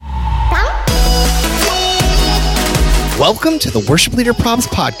Welcome to the Worship Leader Probs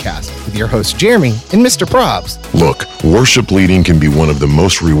podcast with your hosts, Jeremy and Mr. Probs. Look, worship leading can be one of the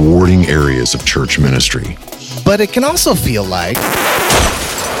most rewarding areas of church ministry. But it can also feel like...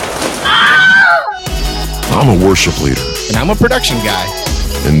 I'm a worship leader. And I'm a production guy.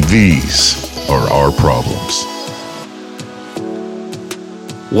 And these are our problems.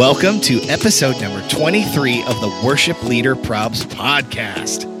 Welcome to episode number 23 of the Worship Leader Probs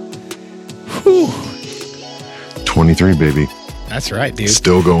podcast. Whew. 23, baby. That's right, dude.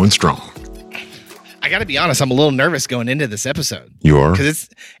 Still going strong. I got to be honest, I'm a little nervous going into this episode. You are? Because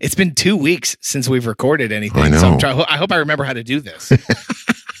it's been 2 weeks since we've recorded anything. I know. So I hope I remember how to do this.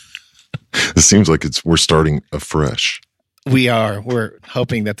 It seems like we're starting afresh. We are. We're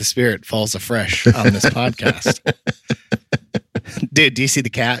hoping that the Spirit falls afresh on this podcast. Dude, do you see the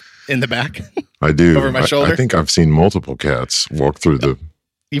cat in the back? I do. Over my shoulder? I think I've seen multiple cats walk through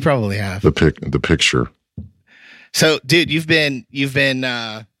You probably have. the picture. So, dude, you've been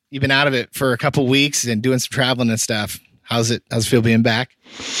out of it for a couple weeks and doing some traveling and stuff. How's it feel being back?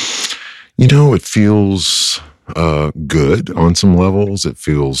 You know, it feels good on some levels. It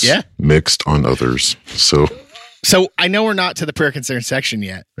feels mixed on others. So I know we're not to the prayer concern section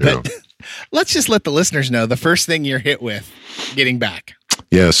yet, but let's just let the listeners know the first thing you're hit with getting back.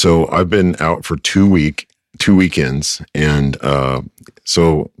 Yeah, so I've been out for 2 weekends, and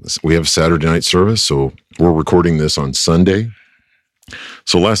so we have Saturday night service. So we're recording this on Sunday.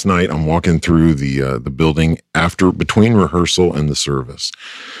 So last night I'm walking through the building between rehearsal and the service,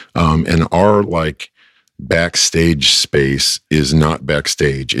 and our backstage space is not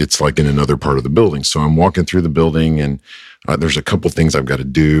backstage. It's like in another part of the building. So I'm walking through the building, and there's a couple things I've got to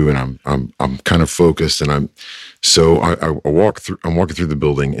do, and I'm kind of focused, and I'm walking through the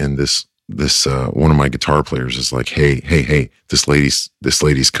building, and this one of my guitar players is like, hey, this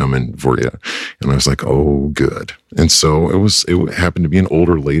lady's coming for you. And I was like, oh, good. And so it happened to be an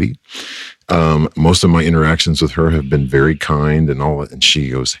older lady. Most of my interactions with her have been very kind and all that. And she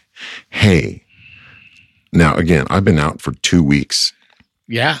goes, hey, now again, I've been out for 2 weeks.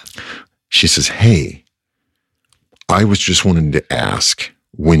 Yeah. She says, hey, I was just wanting to ask,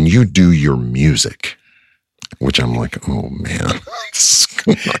 when you do your music, which I'm like, oh man,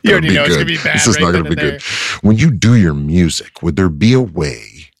 you already know it's gonna be bad. This is not gonna be good. When you do your music, would there be a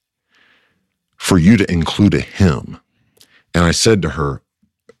way for you to include a hymn? And I said to her,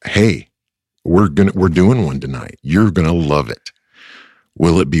 hey, we're doing one tonight. You're gonna love it.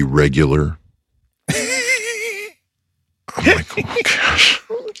 Will it be regular? I'm like, oh gosh.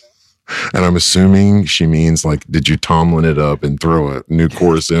 And I'm assuming she means did you Tomlin it up and throw a new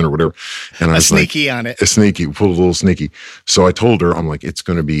chorus in or whatever? And I was sneaky on it. A sneaky, put a little sneaky. So I told her, I'm like, it's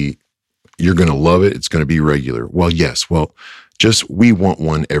going to be, you're going to love it. It's going to be regular. Well, yes. Well, we want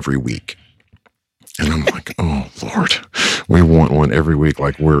one every week. And I'm like, oh Lord, we want one every week.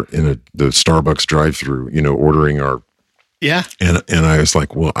 Like we're in the Starbucks drive-through, ordering our. Yeah. And I was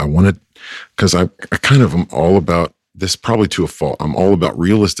like, well, I wanted, because I kind of am all about, this probably to a fault. I'm all about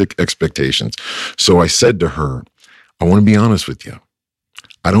realistic expectations. So I said to her, I want to be honest with you.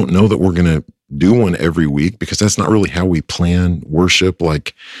 I don't know that we're going to do one every week because that's not really how we plan worship,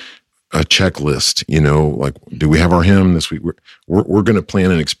 like a checklist, do we have our hymn this week? We're going to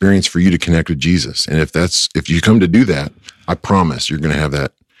plan an experience for you to connect with Jesus. And if you come to do that, I promise you're going to have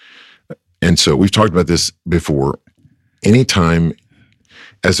that. And so we've talked about this before. Anytime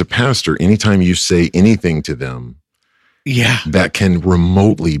as a pastor, anytime you say anything to them, that can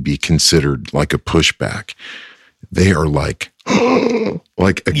remotely be considered like a pushback. They are like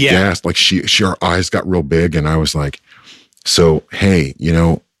aghast, like her eyes got real big, and I was like, so hey,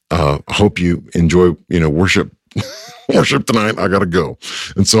 I hope you enjoy, worship tonight. I gotta go.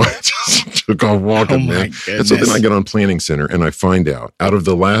 And so I just took off walking, man. And so then I get on Planning Center and I find out of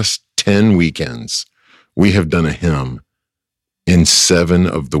the last 10 weekends, we have done a hymn in 7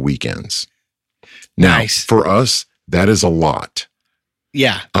 of the weekends. Now, for us, that is a lot.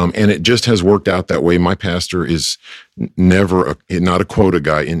 Yeah. And it just has worked out that way. My pastor is never not a quota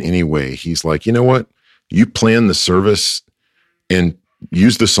guy in any way. He's like, you know what? You plan the service and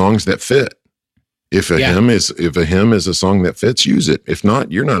use the songs that fit. If a hymn is a song that fits, use it. If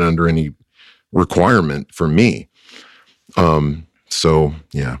not, you're not under any requirement for me. So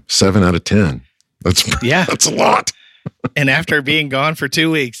 7 out of 10. That's a lot. And after being gone for 2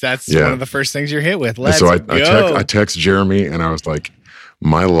 weeks, that's one of the first things you're hit with. Let's go. I text Jeremy and I was like,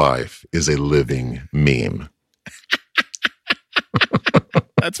 my life is a living meme.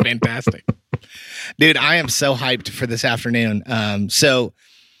 That's fantastic. Dude, I am so hyped for this afternoon. So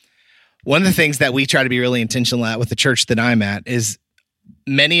one of the things that we try to be really intentional at with the church that I'm at is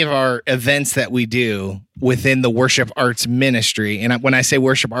many of our events that we do within the worship arts ministry, and when I say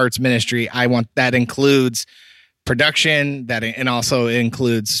worship arts ministry, that includes production, and also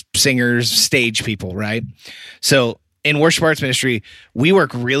includes singers, stage people, right? So in worship arts ministry, we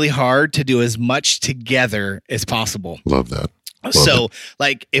work really hard to do as much together as possible. Love that.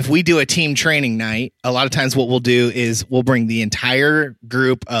 Like if we do a team training night, a lot of times what we'll do is we'll bring the entire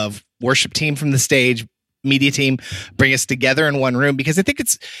group of worship team from the stage, media team, bring us together in one room, because I think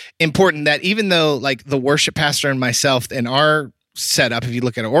it's important that even though like the worship pastor and myself and our setup, if you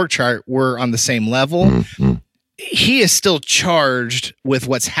look at an org chart, we're on the same level. Mm-hmm. He is still charged with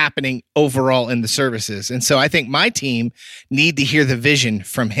what's happening overall in the services. And so I think my team need to hear the vision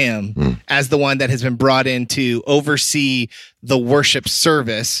from him as the one that has been brought in to oversee the worship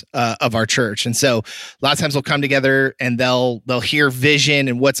service of our church. And so a lot of times we'll come together and they'll hear vision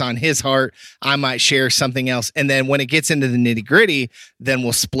and what's on his heart. I might share something else. And then when it gets into the nitty gritty, then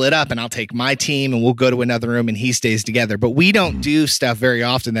we'll split up and I'll take my team and we'll go to another room and he stays together. But we don't do stuff very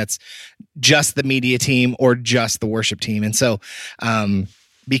often that's just the media team or just the worship team. And so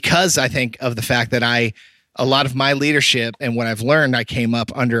because I think of the fact that a lot of my leadership and what I've learned, I came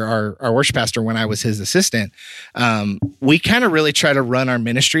up under our worship pastor when I was his assistant. We kind of really try to run our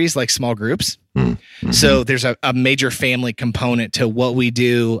ministries like small groups. Mm-hmm. So there's a major family component to what we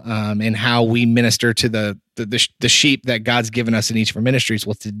do and how we minister to the sheep that God's given us in each of our ministries.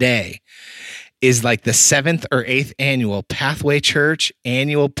 Well, today is like the 7th or 8th annual Pathway Church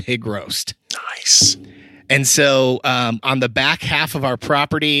annual pig roast. Nice. And so on the back half of our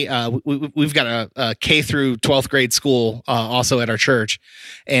property, we've got a K through 12th grade school also at our church.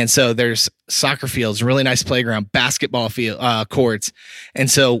 And so there's soccer fields, really nice playground, basketball field courts. And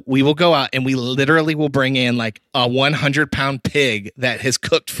so we will go out and we literally will bring in like a 100-pound pig that has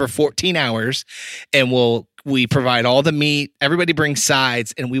cooked for 14 hours. And we provide all the meat. Everybody brings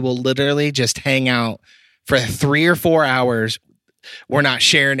sides and we will literally just hang out for 3 or 4 hours. We're not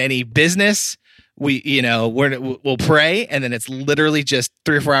sharing any business. We'll pray, and then it's literally just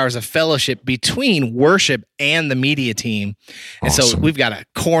 3 or 4 hours of fellowship between worship and the media team. And awesome. So we've got a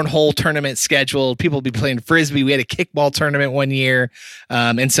cornhole tournament scheduled. People will be playing Frisbee. We had a kickball tournament one year.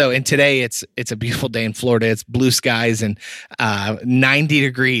 And today it's a beautiful day in Florida. It's blue skies and 90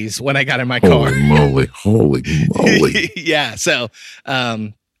 degrees when I got in my car. Holy moly. Yeah. So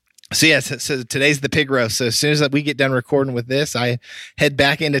today's the pig roast. So as soon as we get done recording with this, I head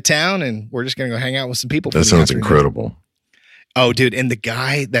back into town and we're just going to go hang out with some people. That sounds incredible. Oh, dude. And the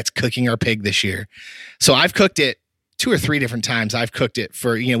guy that's cooking our pig this year. So I've cooked it 2 or 3 different times. I've cooked it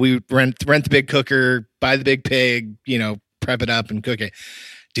for, we rent the big cooker, buy the big pig, prep it up and cook it.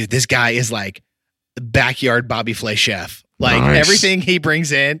 Dude, this guy is like the backyard Bobby Flay chef. Like nice. Everything he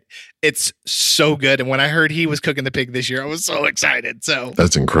brings in, it's so good. And when I heard he was cooking the pig this year, I was so excited. So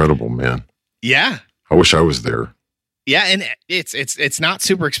that's incredible, man. Yeah. I wish I was there. Yeah. And it's not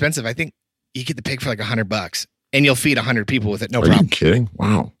super expensive. I think you get the pig for like $100 and you'll feed 100 people with it. No problem. Are you kidding?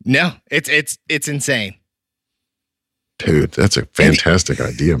 Wow. No, it's insane. Dude, that's a fantastic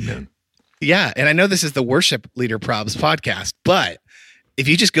idea, man. Yeah. And I know this is the Worship Leader Probs podcast, but if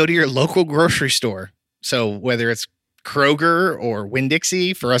you just go to your local grocery store, so whether it's Kroger or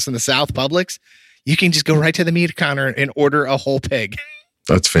Winn-Dixie for us in the South, Publix, you can just go right to the meat counter and order a whole pig.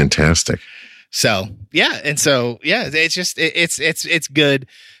 That's fantastic. So, yeah. And so, yeah, it's just, it's good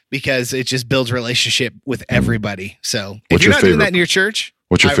because it just builds relationship with everybody. So if you're not doing that in your church,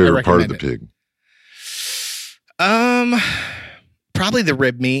 what's your favorite part of the pig? Probably the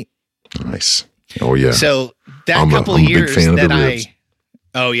rib meat. Nice. Oh yeah. So that couple of years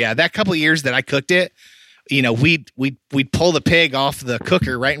that I cooked it, we'd pull the pig off the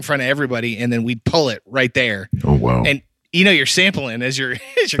cooker right in front of everybody, and then we'd pull it right there. Oh wow! And you're sampling as you're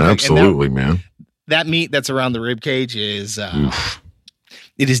absolutely, man. That meat that's around the rib cage is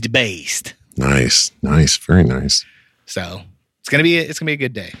it is debased. Nice, very nice. So it's gonna be a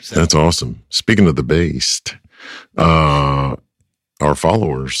good day. So. That's awesome. Speaking of the based, our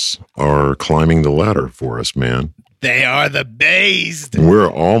followers are climbing the ladder for us, man. They are the based.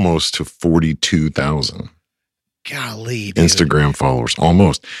 We're almost to 42,000. Golly, dude. Instagram followers,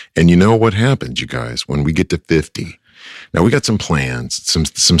 almost. And you know what happens, you guys, when we get to 50? Now we got some plans,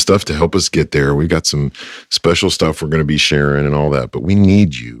 some stuff to help us get there. We've got some special stuff we're going to be sharing and all that, but we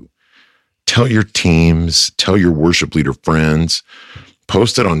need you. Tell your teams, tell your worship leader friends,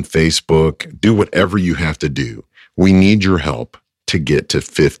 post it on Facebook, do whatever you have to do. We need your help to get to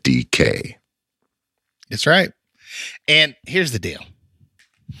 50K. That's right. And here's the deal.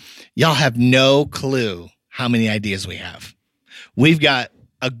 Y'all have no clue how many ideas we have. We've got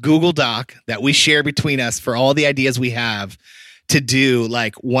a Google Doc that we share between us for all the ideas we have to do,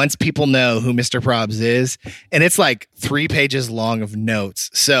 like, once people know who Mr. Probs is, and it's like 3 pages long of notes.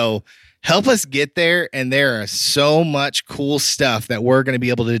 So help us get there. And there are so much cool stuff that we're going to be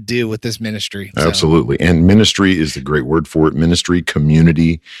able to do with this ministry. So. Absolutely. And ministry is the great word for it. Ministry,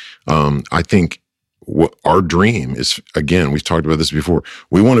 community. I think what our dream is, again, we've talked about this before.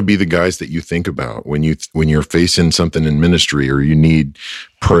 We want to be the guys that you think about when you're facing something in ministry, or you need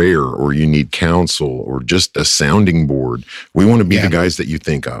prayer, or you need counsel, or just a sounding board. We want to be the guys that you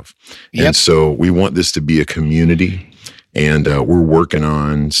think of. Yep. And so we want this to be a community, and we're working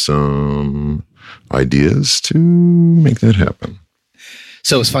on some ideas to make that happen.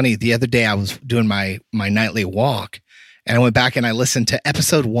 So it was funny. The other day I was doing my nightly walk, and I went back and I listened to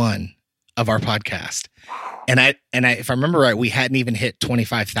episode 1 of our podcast. And I, if I remember right, we hadn't even hit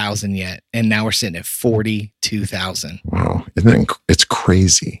 25,000 yet. And now we're sitting at 42,000. Wow. It's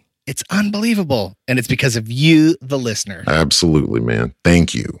crazy. It's unbelievable. And it's because of you, the listener. Absolutely, man.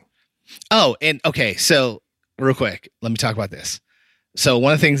 Thank you. Oh, and okay. So real quick, let me talk about this. So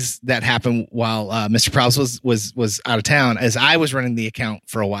one of the things that happened while Mr. Probs was out of town is I was running the account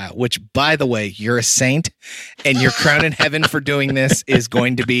for a while, which, by the way, you're a saint, and your crown in heaven for doing this is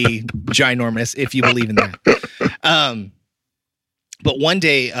going to be ginormous if you believe in that. But one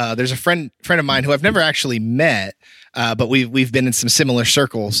day there's a friend of mine who I've never actually met, but we've been in some similar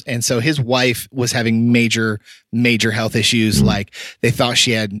circles. And so his wife was having major health issues. Like, they thought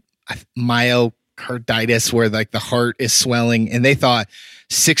she had myocarditis, where like the heart is swelling, and they thought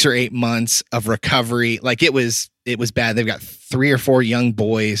 6 or 8 months of recovery. Like, it was bad. They've got 3 or 4 young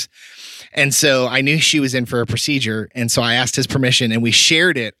boys. And so I knew she was in for a procedure. And so I asked his permission, and we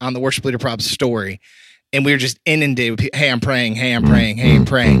shared it on the Worship Leader Probs story. And we were just inundated with, hey, I'm praying. Hey, I'm praying. Hey, I'm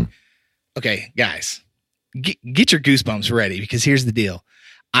praying. Okay, guys, get your goosebumps ready, because here's the deal.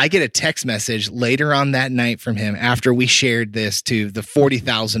 I get a text message later on that night from him after we shared this to the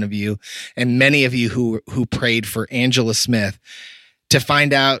 40,000 of you and many of you who prayed for Angela Smith, to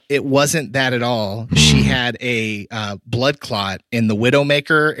find out it wasn't that at all. She had a blood clot in the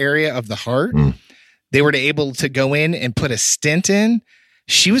widowmaker area of the heart. They were able to go in and put a stent in.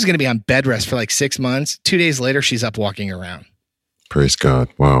 She was going to be on bed rest for like 6 months. 2 days later, she's up walking around. Praise God.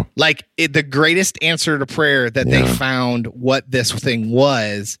 Wow. Like, the greatest answer to prayer that they found what this thing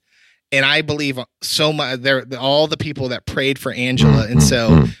was. And I believe so much all the people that prayed for Angela. And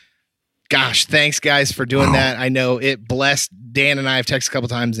so, gosh, thanks guys for doing that. I know it blessed Dan, and I have texted a couple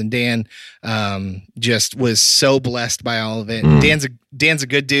times, and Dan just was so blessed by all of it. Dan's a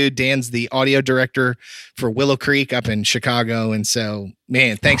good dude. Dan's the audio director for Willow Creek up in Chicago. And so,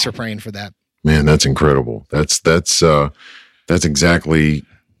 man, thanks for praying for that. Man, that's incredible. That's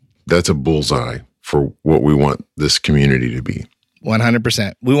a bullseye for what we want this community to be.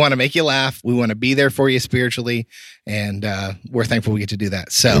 100%. We want to make you laugh. We want to be there for you spiritually. And we're thankful we get to do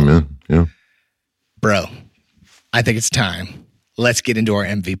that. So, amen. Yeah. Bro, I think it's time. Let's get into our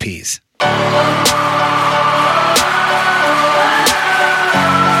MVPs.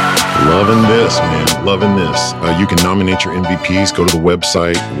 Loving this, man. Loving this. You can nominate your MVPs. Go to the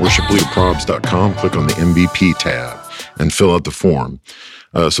website, worshipleaderprobs.com. Click on the MVP tab and fill out the form.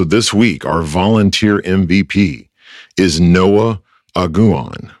 So this week, our volunteer MVP is Noah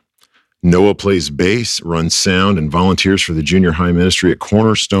Aguan. Noah plays bass, runs sound, and volunteers for the junior high ministry at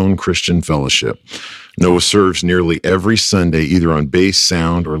Cornerstone Christian Fellowship. Noah serves nearly every Sunday, either on bass,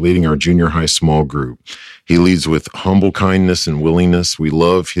 sound, or leading our junior high small group. He leads with humble kindness and willingness. We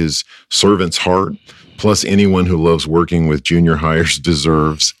love his servant's heart. Plus, anyone who loves working with junior hires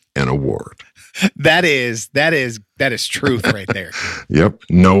deserves an award. That is truth right there. Yep.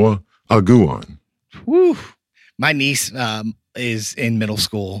 Noah Aguan. Woo. My niece is in middle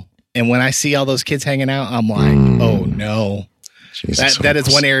school. And when I see all those kids hanging out, I'm like, oh no. Jesus, that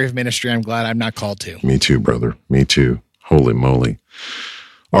is one area of ministry I'm glad I'm not called to. Me too, brother. Me too. Holy moly.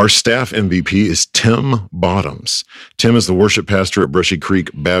 Our staff MVP is Tim Bottoms. Tim is the worship pastor at Brushy Creek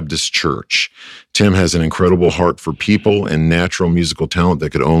Baptist Church. Tim has an incredible heart for people and natural musical talent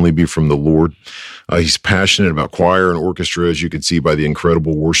that could only be from the Lord. He's passionate about choir and orchestra, as you can see by the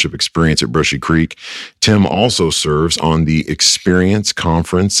incredible worship experience at Brushy Creek. Tim also serves on the Experience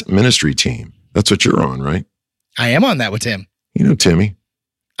Conference ministry team. That's what you're on, right? I am on that with Tim. You know Timmy.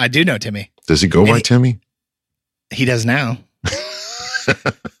 I do know Timmy. Does he go by Timmy? He does now.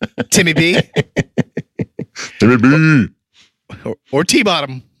 Timmy B. Timmy B. Or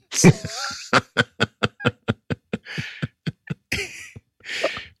T-Bottom.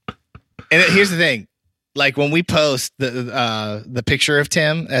 And here's the thing. Like, when we post the picture of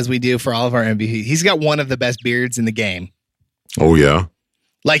Tim, as we do for all of our MVPs, he's got one of the best beards in the game. Oh, yeah?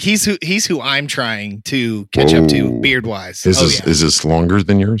 Like he's who I'm trying to catch up to beard wise. Is this longer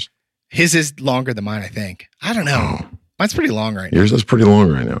than yours? His is longer than mine, I think. I don't know. Oh. Mine's pretty long right now. Yours is pretty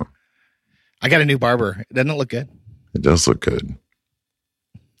long right now. I got a new barber. Doesn't it look good? It does look good.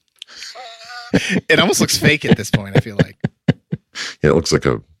 It almost looks fake at this point, I feel like. Yeah, it looks like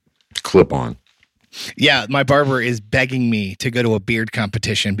a clip-on. Yeah, my barber is begging me to go to a beard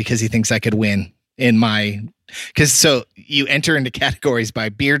competition because he thinks I could win in my... Because so you enter into categories by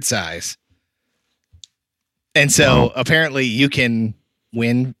beard size. And so apparently you can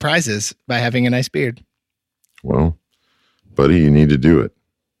win prizes by having a nice beard. Well, buddy, you need to do it.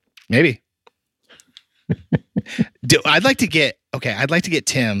 Maybe. I'd like to get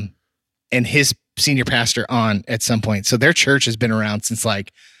Tim and his senior pastor on at some point. So their church has been around since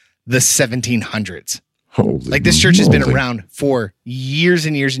like the 1700s. Holy like this church has been moly. around for years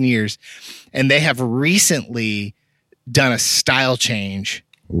and years and years. And they have recently done a style change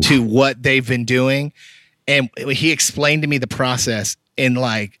to what they've been doing. And he explained to me the process and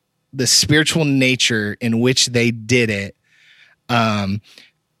like the spiritual nature in which they did it. I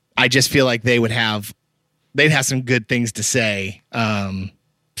just feel like they'd have some good things to say.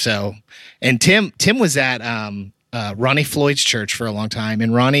 So, and Tim was at Ronnie Floyd's church for a long time,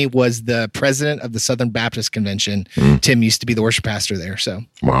 and Ronnie was the president of the Southern Baptist Convention. Tim used to be the worship pastor there. So,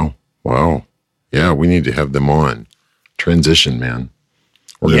 wow, yeah, we need to have them on. Transition, man.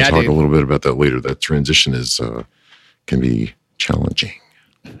 We're going to talk a little bit about that later. That transition is can be challenging.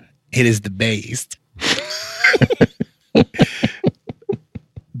 It is the based.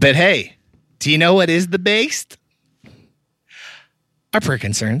 But hey, do you know what is the based? Our prayer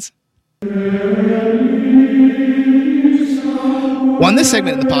concerns. Well, on this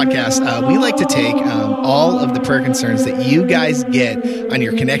segment of the podcast, we like to take all of the prayer concerns that you guys get on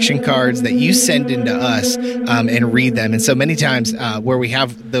your connection cards that you send into us and read them. And so many times where we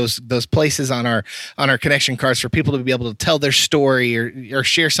have those places on our connection cards for people to be able to tell their story or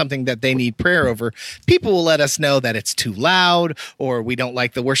share something that they need prayer over, people will let us know that it's too loud, or we don't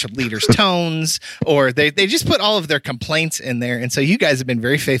like the worship leader's tones, or they just put all of their complaints in there. And so you guys have been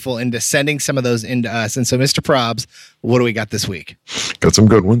very faithful into sending some of those into us. And so, Mr. Probs, what do we got this week? Got some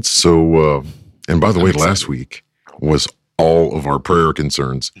good ones. So, and by the way, last week was all of our prayer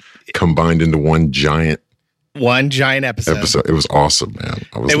concerns combined into one giant episode. It was awesome, man.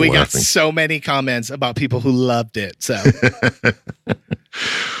 I was and we laughing. got so many comments about people who loved it. So,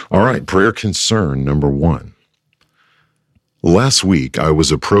 all right. Prayer concern number 1. Last week, I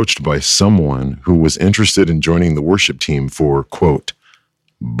was approached by someone who was interested in joining the worship team for, quote,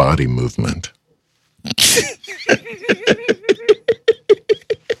 body movement.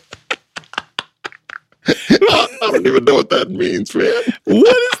 I don't even know what that means, man.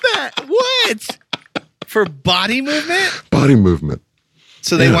 What is that? What? For body movement? Body movement.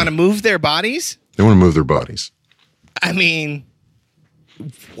 So they want to move their bodies? They want to move their bodies. I mean,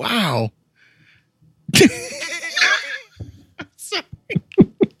 wow. Sorry.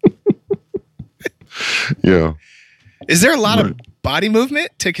 Yeah. Is there a lot of body movement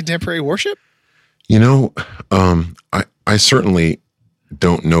to contemporary worship? You know, I certainly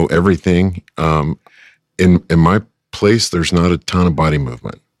don't know everything. In my place, there's not a ton of body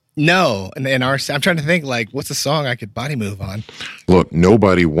movement. No, and I'm trying to think, like, what's a song I could body move on? Look,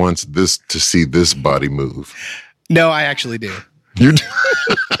 nobody wants to see this body move. No, I actually do. You do?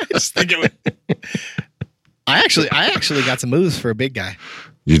 I just think it would. I actually got some moves for a big guy.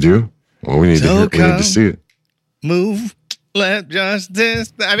 You do? Well, we need to see it. Move, let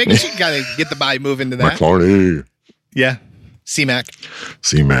justice. I mean, you gotta get the body move into that. McClarty. Yeah, C-Mac.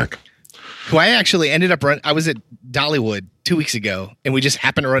 Who I actually ended up running. I was at Dollywood 2 weeks ago, and we just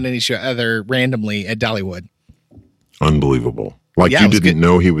happened to run into each other randomly at Dollywood. Unbelievable. Like, you didn't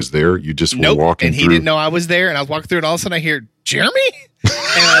know he was there? You just were walking and he didn't know I was there, and I was walking through, and all of a sudden I hear, Jeremy? And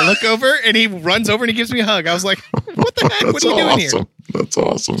I look over, and he runs over, and he gives me a hug. I was like, what the heck? What are you doing here? That's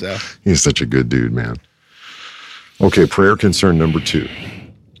awesome. So. He's such a good dude, man. Okay, prayer concern number 2.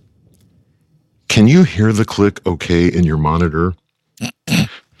 Can you hear the click okay in your monitor?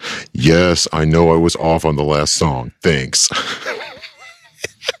 Yes, I know I was off on the last song. Thanks.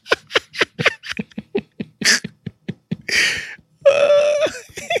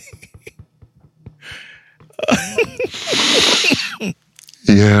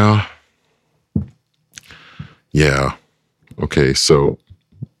 Yeah. Okay, so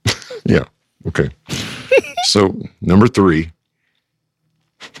yeah. Okay. So number 3,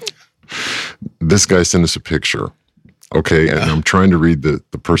 this guy sent us a picture. Okay, and I'm trying to read the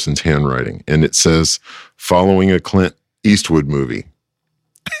person's handwriting, and it says, following a Clint Eastwood movie.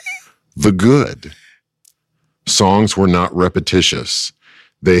 The good. Songs were not repetitious.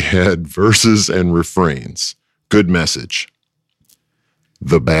 They had verses and refrains. Good message.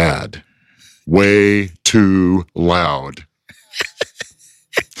 The bad. Way too loud.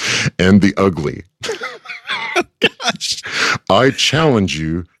 And the ugly. Oh, gosh. I challenge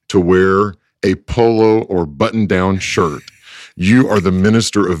you to wear a polo or button-down shirt. You are the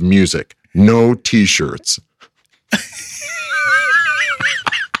minister of music. No t-shirts.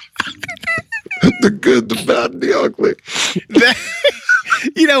 The good, the bad, and the ugly.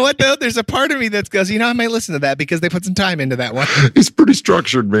 You know what, though? There's a part of me that goes, I might listen to that because they put some time into that one. It's pretty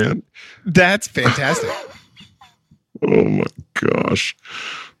structured, man. That's fantastic. Oh, my gosh.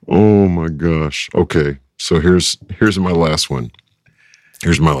 Oh, my gosh. Okay, so here's my last one.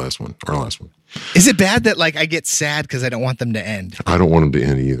 Our last one. Is it bad that, I get sad because I don't want them to end? I don't want them to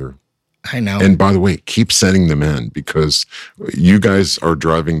end either. I know. And by the way, keep sending them in because you guys are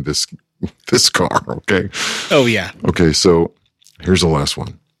driving this car, okay? Oh, yeah. Okay, so here's the last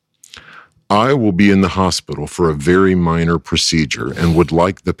one. I will be in the hospital for a very minor procedure and would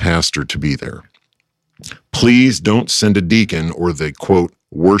like the pastor to be there. Please don't send a deacon or the, quote,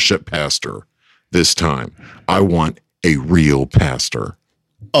 worship pastor this time. I want a real pastor.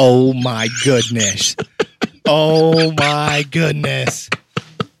 Oh, my goodness. Oh, my goodness.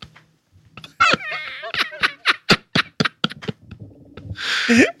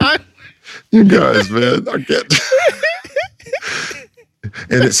 You guys, man, I get.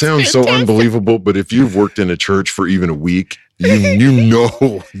 And it sounds so unbelievable, but if you've worked in a church for even a week, you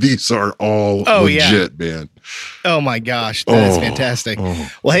know these are all legit, man. Oh my gosh, that is fantastic.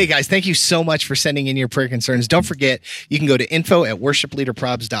 Well, hey guys, thank you so much for sending in your prayer concerns. Don't forget, you can go to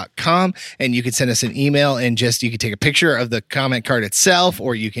info@worshipleaderprobs.com and you can send us an email and you can take a picture of the comment card itself,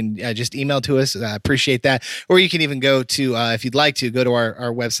 or you can just email to us. I appreciate that. Or you can even go to, if you'd like to, go to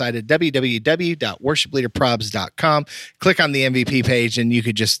our website at www.worshipleaderprobs.com, click on the MVP page, and you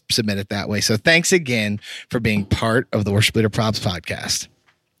could just submit it that way. So thanks again for being part of the Worship Leader Probs podcast.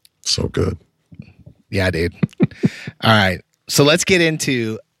 So good. Yeah, dude. All right. So let's get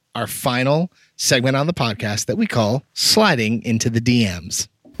into our final segment on the podcast that we call Sliding into the DMs.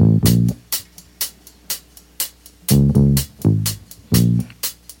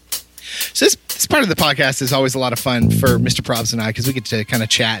 So this part of the podcast is always a lot of fun for Mr. Probs and I because we get to kind of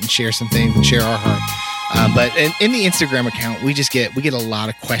chat and share some things and share our heart. But in the Instagram account, we get a lot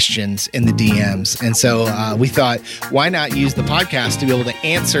of questions in the DMs. And so we thought, why not use the podcast to be able to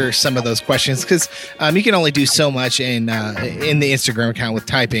answer some of those questions? Because you can only do so much in the Instagram account with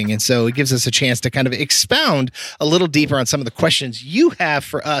typing. And so it gives us a chance to kind of expound a little deeper on some of the questions you have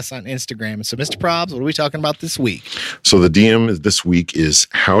for us on Instagram. And so, Mr. Probs, what are we talking about this week? So the DM this week is,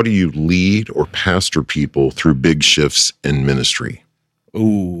 how do you lead or pastor people through big shifts in ministry?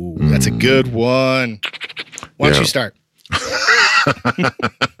 Ooh, that's a good one. Why don't you start?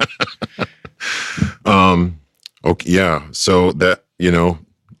 Okay, yeah. So that,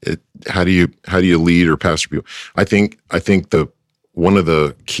 how do you lead or pastor people? I think the one of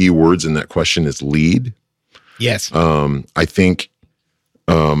the key words in that question is lead. Yes. I think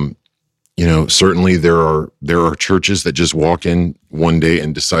certainly there are churches that just walk in one day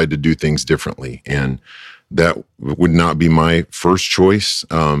and decide to do things differently, and that would not be my first choice.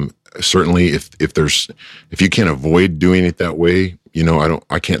 Certainly if you can't avoid doing it that way, we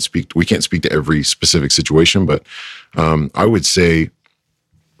can't speak to every specific situation, but I would say,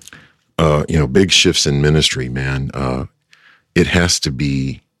 big shifts in ministry, man, it has to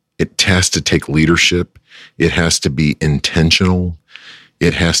take leadership. It has to be intentional.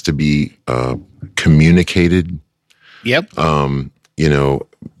 It has to be communicated. Yep.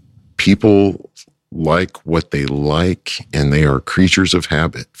 People like what they like, and they are creatures of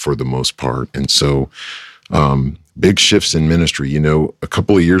habit for the most part. And so, big shifts in ministry. A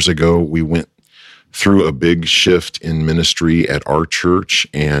couple of years ago, we went through a big shift in ministry at our church,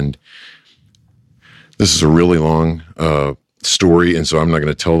 and this is a really long story, and so I'm not going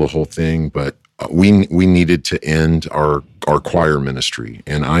to tell the whole thing, but we needed to end our choir ministry,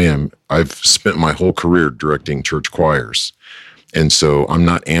 and I've spent my whole career directing church choirs. And so I'm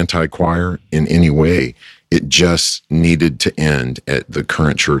not anti-choir in any way. It just needed to end at the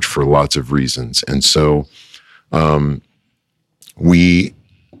current church for lots of reasons. And so we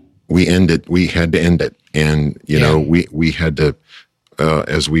had to end it. And, we had to,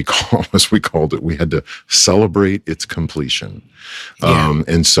 as we called it, we had to celebrate its completion. Yeah.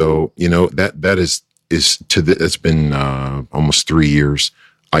 And so, it's been almost 3 years.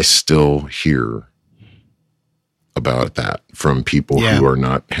 I still hear about that from people who are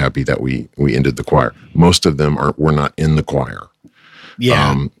not happy that we ended the choir. Most of them were not in the choir.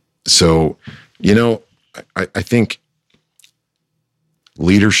 Yeah. So, I think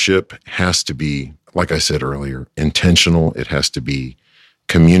leadership has to be, like I said earlier, intentional. It has to be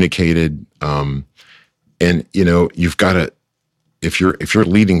communicated. And you've got to, if you're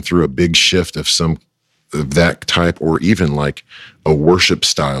leading through a big shift of that type, or even like a worship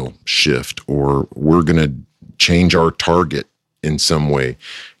style shift, or we're going to change our target in some way,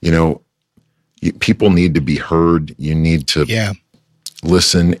 people need to be heard. You need to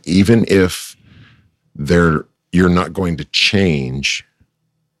listen, even if you're not going to change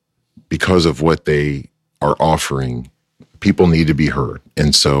because of what they are offering. People need to be heard.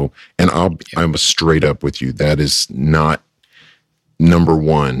 And so, I'm straight up with you. That is not number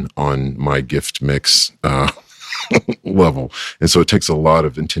one on my gift mix level. And so it takes a lot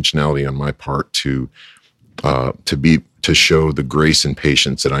of intentionality on my part to show the grace and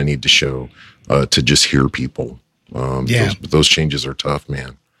patience that I need to show to just hear people. Those changes are tough,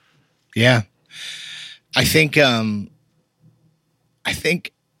 man. Yeah. I think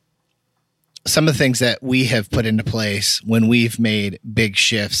some of the things that we have put into place when we've made big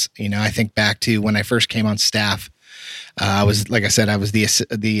shifts, I think back to when I first came on staff. I was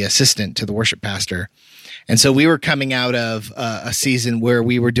the assistant to the worship pastor. And so we were coming out of a season where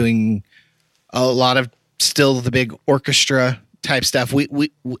we were doing a lot of still the big orchestra type stuff.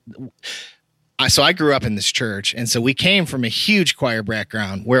 So I grew up in this church. And so we came from a huge choir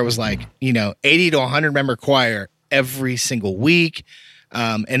background where it was like, 80 to 100 member choir every single week.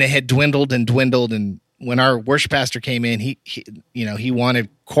 And it had dwindled. And when our worship pastor came in, he wanted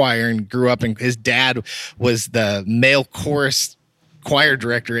choir and grew up, and his dad was the male chorus choir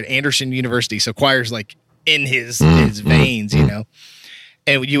director at Anderson University. So choir's like in his veins, and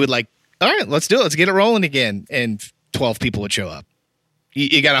you would like, all right, let's do it. Let's get it rolling again. And 12 people would show up.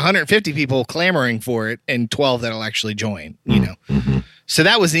 You got 150 people clamoring for it and 12 that'll actually join, So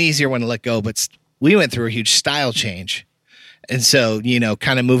that was an easier one to let go, but we went through a huge style change. And so,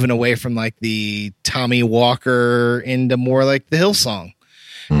 kind of moving away from like the Tommy Walker into more like the Hillsong.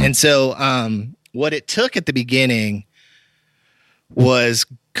 And so what it took at the beginning was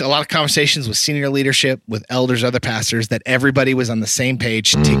a lot of conversations with senior leadership, with elders, other pastors, that everybody was on the same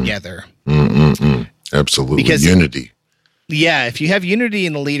page together. Absolutely. Because unity. Yeah. If you have unity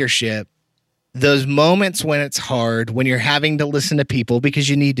in the leadership, those moments when it's hard, when you're having to listen to people, because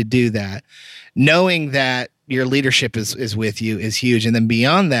you need to do that, knowing that your leadership is with you is huge. And then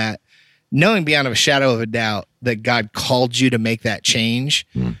beyond that, knowing beyond a shadow of a doubt that God called you to make that change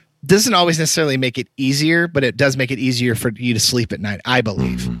doesn't always necessarily make it easier, but it does make it easier for you to sleep at night, I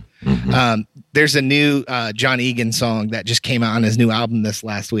believe. There's a new John Egan song that just came out on his new album this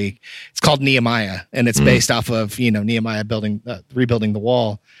last week. It's called Nehemiah, and it's based off of, Nehemiah rebuilding the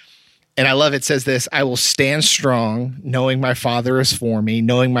wall. And I love it. Says this: I will stand strong, knowing my Father is for me,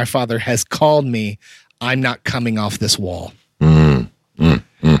 knowing my Father has called me. I'm not coming off this wall. And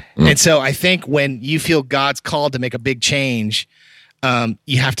so I think when you feel God's called to make a big change,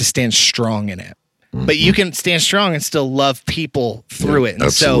 you have to stand strong in it. But you can stand strong and still love people through it. And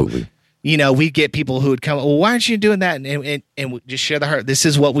absolutely. So, we get people who would come, well, why aren't you doing that? And just share the heart. This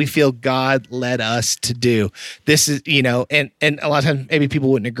is what we feel God led us to do. This is, and a lot of times maybe people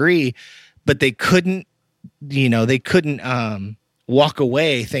wouldn't agree, but they couldn't walk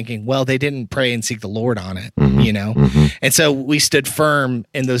away thinking, well, they didn't pray and seek the Lord on it, And so we stood firm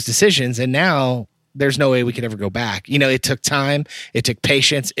in those decisions, and now there's no way we could ever go back. It took time, it took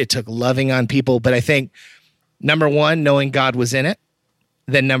patience, it took loving on people. But I think, number one, knowing God was in it.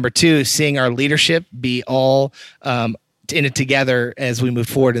 Then number two, seeing our leadership be all in it together as we move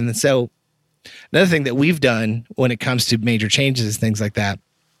forward. And then so another thing that we've done when it comes to major changes, things like that,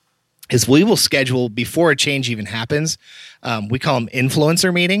 is we will schedule before a change even happens. We call them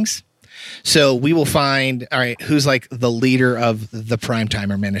influencer meetings. So we will find, all right, who's like the leader of the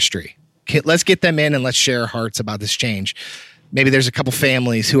Primetimer ministry. Let's get them in and let's share our hearts about this change. Maybe there's a couple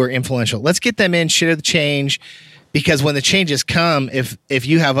families who are influential. Let's get them in, share the change, because when the changes come, if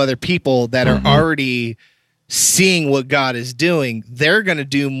you have other people that are already seeing what God is doing, they're going to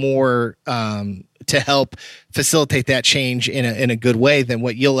do more to help facilitate that change in a good way than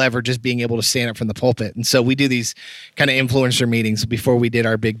what you'll ever just being able to stand up from the pulpit. And so we do these kind of influencer meetings before we did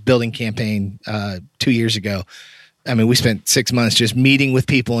our big building campaign 2 years ago. I mean, we spent 6 months just meeting with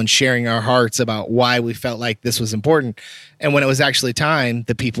people and sharing our hearts about why we felt like this was important. And when it was actually time,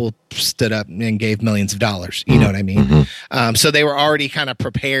 the people stood up and gave millions of dollars. You know what I mean? So they were already kind of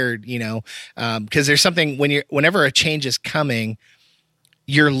prepared, because there's something whenever a change is coming,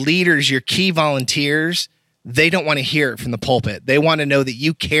 your leaders, your key volunteers, they don't want to hear it from the pulpit. They want to know that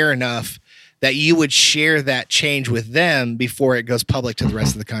you care enough that you would share that change with them before it goes public to the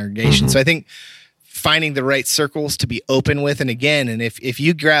rest of the congregation. So I think finding the right circles to be open with. And again, and if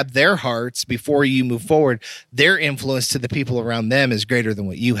you grab their hearts before you move forward, their influence to the people around them is greater than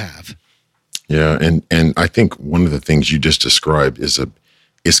what you have. Yeah. And I think one of the things you just described is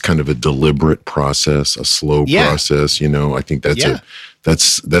kind of a deliberate process, a slow process. You know, I think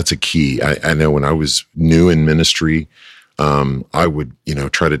that's a key. I know when I was new in ministry, I would,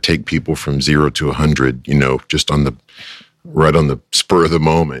 try to take people from 0 to 100, just right on the spur of the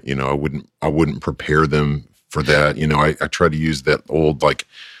moment. I wouldn't prepare them for that. I try to use that old, like,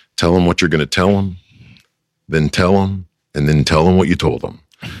 tell them what you're going to tell them, then tell them, and then tell them what you told them.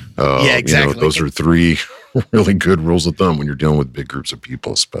 Yeah, exactly. Those are 3 really good rules of thumb when you're dealing with big groups of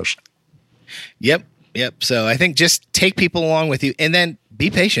people, especially. Yep. So I think just take people along with you and then be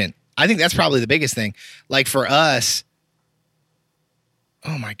patient. I think that's probably the biggest thing. Like for us,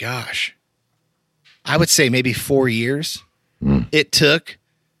 oh my gosh, I would say maybe 4 years it took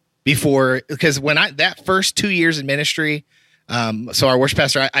before, because when that first 2 years in ministry, so our worship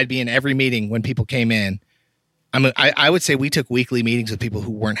pastor, I'd be in every meeting when people came in. I would say we took weekly meetings with people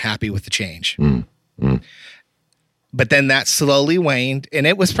who weren't happy with the change. But then that slowly waned, and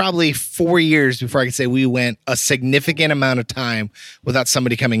it was probably 4 years before I could say we went a significant amount of time without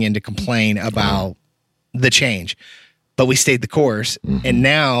somebody coming in to complain about the change. But we stayed the course. And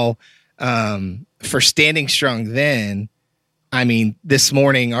now, for standing strong then, this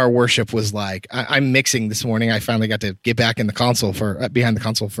morning our worship was like, I'm mixing this morning. I finally got to get back in the console behind the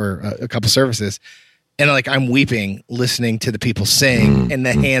console for a couple services. And like, I'm weeping, listening to the people sing and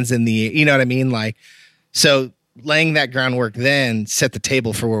the hands in the, you know what I mean? Like, so laying that groundwork then set the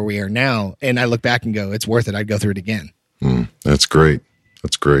table for where we are now. And I look back and go, it's worth it. I'd go through it again. That's great.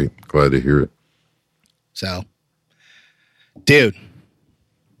 That's great. Glad to hear it. So, dude,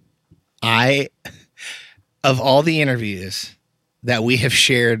 of all the interviews that we have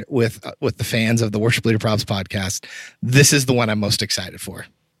shared with the fans of the Worship Leader Probs podcast, this is the one I'm most excited for.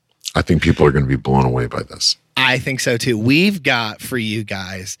 I think people are going to be blown away by this. I think so too. We've got for you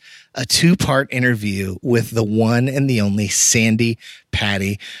guys a 2-part interview with the one and the only Sandi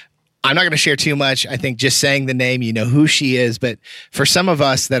Patty. I'm not going to share too much. I think just saying the name, you know who she is. But for some of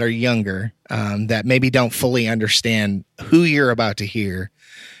us that are younger, that maybe don't fully understand who you're about to hear,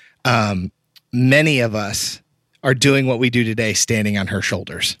 many of us are doing what we do today, standing on her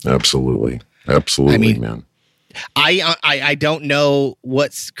shoulders. Absolutely, man. I don't know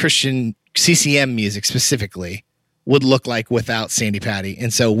what Christian CCM music specifically would look like without Sandi Patty.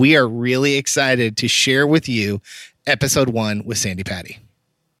 And so we are really excited to share with you episode 1 with Sandi Patty.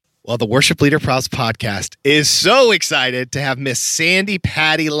 Well, the Worship Leader Probs podcast is so excited to have Miss Sandi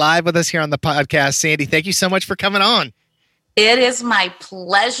Patty live with us here on the podcast. Sandi, thank you so much for coming on. It is my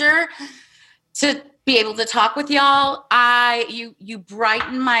pleasure to be able to talk with y'all. You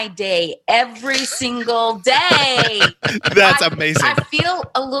brighten my day every single day. That's amazing. I feel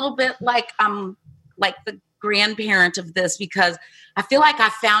a little bit like I'm like the grandparent of this, because I feel like I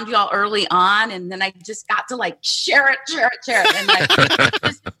found y'all early on, and then I just got to like share it. And like,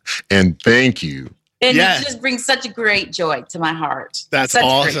 and thank you. And it just brings such a great joy to my heart. That's such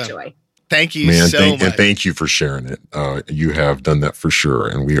awesome. Great joy. Thank you so much. And thank you for sharing it. You have done that for sure,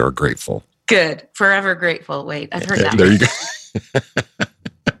 and we are grateful. Good. Forever grateful. Wait, I've heard that. There you go.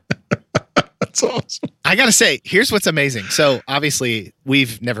 That's awesome. I got to say, here's what's amazing. So obviously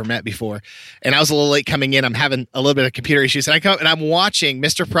we've never met before, and I was a little late coming in. I'm having a little bit of computer issues, and I'm watching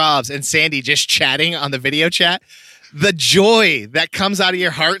Mr. Probs and Sandi just chatting on the video chat. The joy that comes out of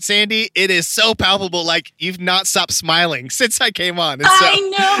your heart, Sandi, it is so palpable. Like you've not stopped smiling since I came on. And so I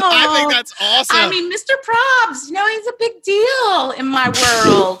know. I think that's awesome. I mean, Mr. Probs, he's a big deal in my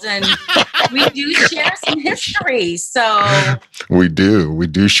world, and we do share some history. So we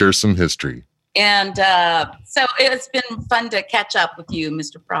do share some history. And so it's been fun to catch up with you,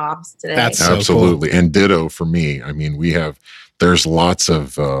 Mr. Probs, today. That's so absolutely cool. And ditto for me. I mean, there's lots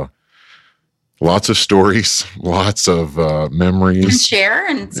of stories, lots of memories. And share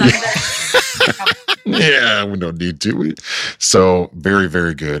and some that yeah, we don't need to. So very,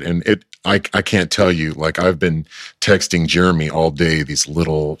 very good. And I can't tell you, like I've been texting Jeremy all day, these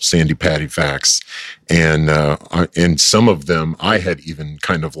little Sandi Patty facts. And some of them I had even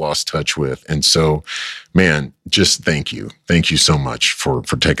kind of lost touch with. And so, man, just thank you. Thank you so much for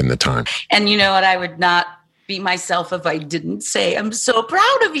taking the time. And you know what? I would not be myself if I didn't say I'm so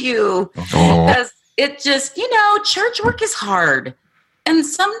proud of you. Because it just, church work is hard. And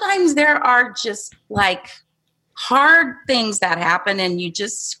sometimes there are just like hard things that happen and you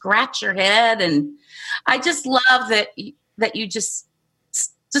just scratch your head. And I just love that you just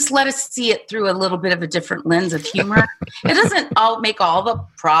just let us see it through a little bit of a different lens of humor. It doesn't make all the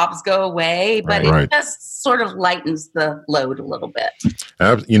probs go away, but it just sort of lightens the load a little bit.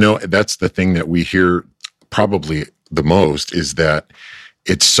 That's the thing that we hear probably the most, is that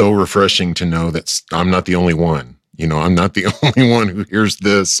it's so refreshing to know that I'm not the only one. I'm not the only one who hears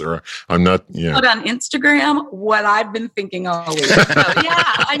this, or I'm not. Yeah. Put on Instagram what I've been thinking all week. So,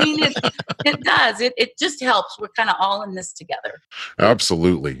 it does. It just helps. We're kind of all in this together.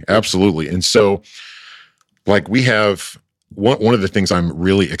 Absolutely. And so, like, we have one of the things I'm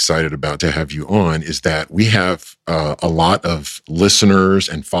really excited about to have you on is that we have a lot of listeners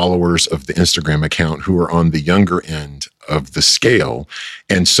and followers of the Instagram account who are on the younger end of the scale.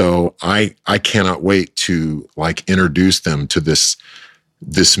 And so I cannot wait to introduce them to this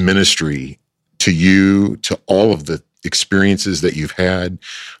ministry, to you, to all of the experiences that you've had,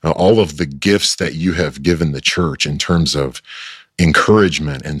 all of the gifts that you have given the church in terms of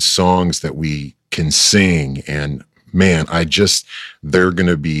encouragement and songs that we can sing. And man, they're going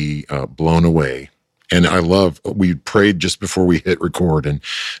to be blown away. And we prayed just before we hit record, and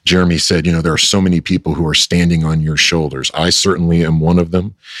Jeremy said, there are so many people who are standing on your shoulders. I certainly am one of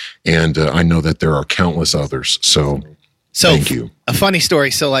them. And I know that there are countless others. So thank you. A funny story.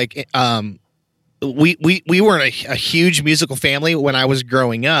 So we weren't a huge musical family when I was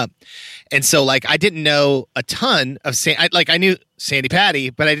growing up. And so I didn't know a ton of, I knew Sandi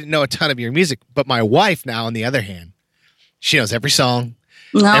Patty, but I didn't know a ton of your music. But my wife now, on the other hand, she knows every song.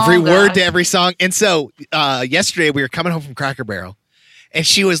 Every word to every song. And so yesterday we were coming home from Cracker Barrel, and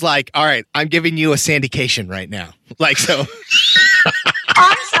she was like, all right, I'm giving you a Sandication right now. So.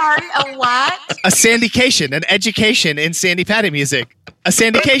 I'm sorry, a what? A Sandication, an education in Sandi Patty music. A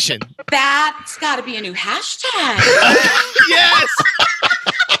Sandication. That's got to be a new hashtag. Yes.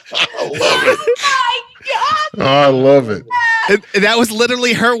 I love it. Oh my God. Oh, I love it. And that was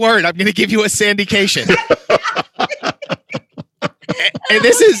literally her word. I'm going to give you a Sandication. And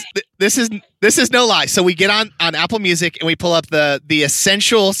this is no lie. So we get on Apple Music and we pull up the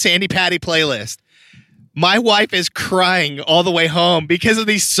essential Sandi Patty playlist. My wife is crying all the way home because of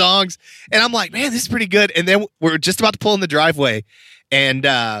these songs, and I'm like, man, this is pretty good. And then we're just about to pull in the driveway, and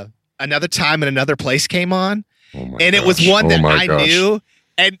Another Time and Another Place came on, and it was one that I knew.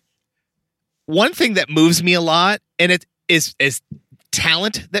 And one thing that moves me a lot, and it is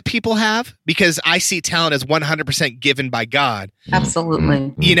talent that people have, because I see talent as 100% given by God.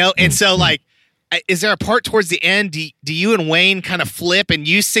 Absolutely. And so is there a part towards the end? Do you and Wayne kind of flip and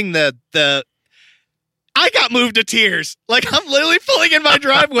you sing the I got moved to tears. I'm literally pulling in my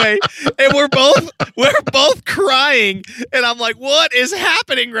driveway and we're both crying, and I'm like, what is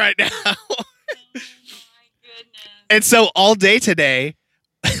happening right now? Oh my goodness. And so all day today,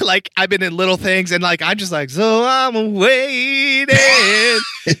 I've been in little things, and I'm just so I'm waiting.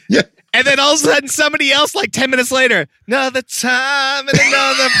 Yeah. And then all of a sudden somebody else 10 minutes later, another time and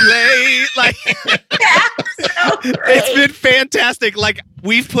another place. It's been fantastic.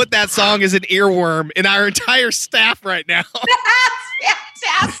 We've put that song as an earworm in our entire staff right now. That's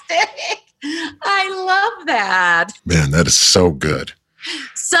fantastic. I love that. Man, that is so good.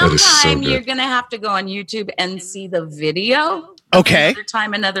 Sometime you're going to have to go on YouTube and see the video. Okay. Another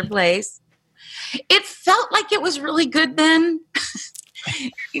Time, Another Place. It felt like it was really good then.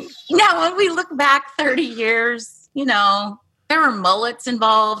 Now, when we look back 30 years, there were mullets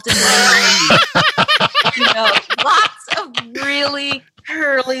involved in lots of really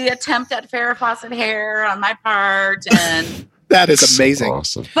curly attempt at Farrah Fawcett hair on my part, and that is amazing. So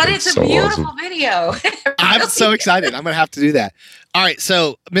awesome. But it's a beautiful video. I'm so excited. I'm going to have to do that. All right,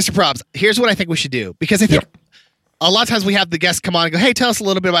 so Mr. Probs, here's what I think we should do, because I think a lot of times we have the guests come on and go, hey, tell us a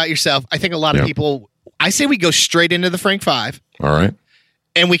little bit about yourself. I think a lot of people, I say we go straight into the Frank 5. All right.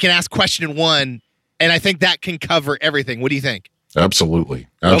 And we can ask question 1, and I think that can cover everything. What do you think? Absolutely.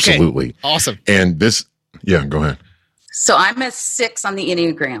 Okay. Awesome. And go ahead. So I'm a 6 on the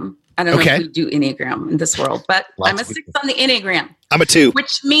Enneagram. I don't know if we do Enneagram in this world, but I'm a 6 on the Enneagram. I'm a 2.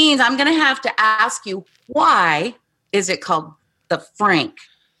 Which means I'm going to have to ask you, why is it called the Frank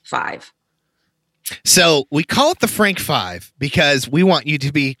 5? So we call it the Frank 5 because we want you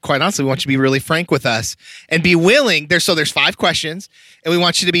to be, quite honestly, we want you to be really frank with us and be willing. There's 5 questions, and we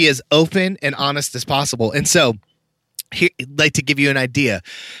want you to be as open and honest as possible. And so here, I'd like to give you an idea.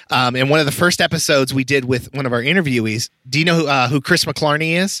 In one of the first episodes we did with one of our interviewees, do you know who Chris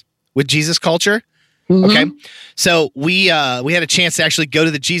McClarney is with Jesus Culture? Mm-hmm. Okay. So we had a chance to actually go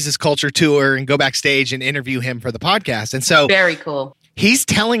to the Jesus Culture tour and go backstage and interview him for the podcast. And so very cool. He's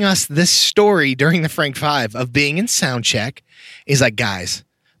telling us this story during the Frank 5 of being in sound check. He's like, guys,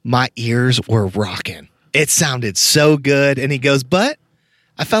 my ears were rocking. It sounded so good. And he goes, but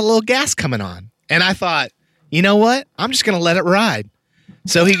I felt a little gas coming on. And I thought, you know what? I'm just going to let it ride.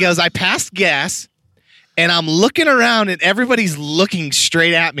 So he goes, I passed gas and I'm looking around and everybody's looking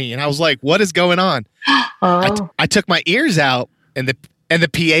straight at me. And I was like, what is going on? I took my ears out and the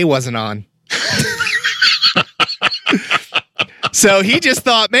PA wasn't on. So he just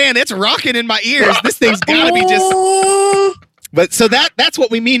thought, man, it's rocking in my ears. This thing's got to be just. But so that's what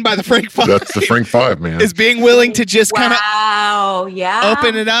we mean by the Frank 5. That's the Frank 5, man. Is being willing to just kind of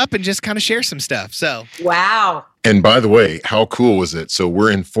open it up and just kind of share some stuff. So wow. And by the way, how cool was it? So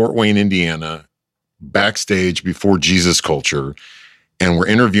we're in Fort Wayne, Indiana, backstage before Jesus Culture, and we're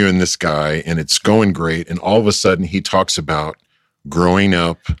interviewing this guy, and it's going great. And all of a sudden, he talks about growing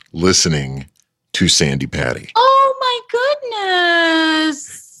up listening to Sandi Patty. Oh my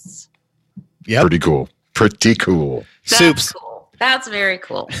goodness! Yeah, pretty cool. Pretty cool. That's Soups. Cool. That's very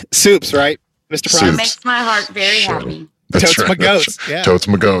cool. Soups, right, Mr. Price? That makes my heart very happy. Totes my goats. Yeah. Totes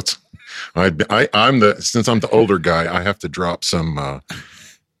my goats. Since I'm the older guy, I have to drop some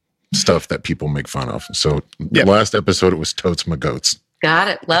stuff that people make fun of. So the last episode, it was Totes my goats. Got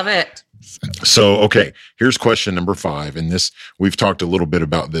it. Love it. So, okay, here's question number 5. And this, we've talked a little bit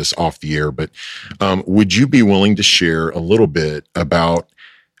about this off the air, but would you be willing to share a little bit about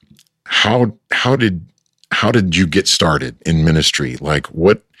how did you get started in ministry? Like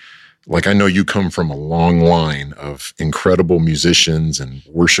I know you come from a long line of incredible musicians and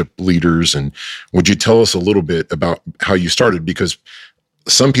worship leaders. And would you tell us a little bit about how you started? Because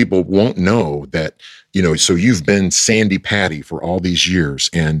some people won't know that, so you've been Sandi Patty for all these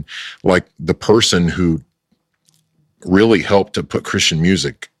years, and like the person who really helped to put Christian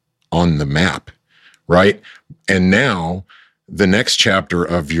music on the map, right? And now the next chapter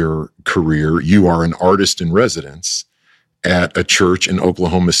of your career, you are an artist in residence at a church in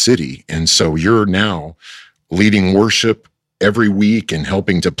Oklahoma City. And so you're now leading worship every week and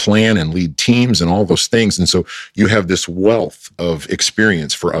helping to plan and lead teams and all those things. And so you have this wealth of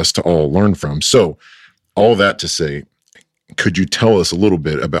experience for us to all learn from. So all that to say, could you tell us a little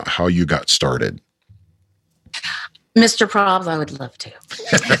bit about how you got started? Mr. Probs, I would love to.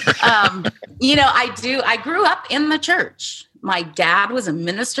 I grew up in the church. My dad was a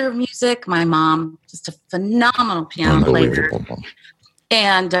minister of music. My mom, just a phenomenal piano player.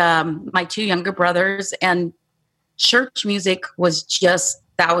 And my 2 younger brothers. And church music was just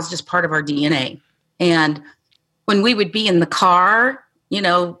part of our DNA. And when we would be in the car,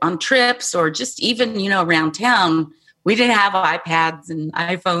 on trips or just even, around town, we didn't have iPads and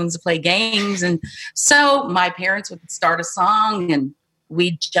iPhones to play games. And so my parents would start a song and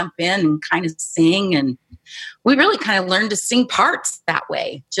we'd jump in and kind of sing. And we really kind of learned to sing parts that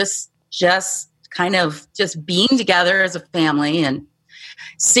way. Just kind of just being together as a family and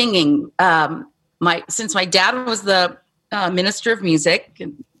singing. Since my dad was the minister of music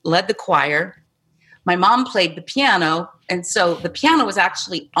and led the choir, my mom played the piano. And so the piano was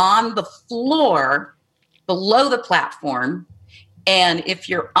actually on the floor below the platform. And if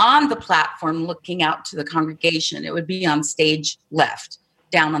you're on the platform looking out to the congregation, it would be on stage left,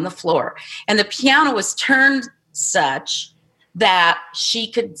 down on the floor. And the piano was turned such that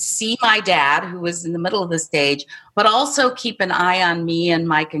she could see my dad, who was in the middle of the stage, but also keep an eye on me and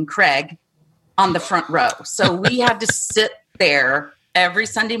Mike and Craig on the front row. So we had to sit there every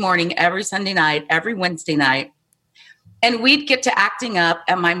Sunday morning, every Sunday night, every Wednesday night. And we'd get to acting up,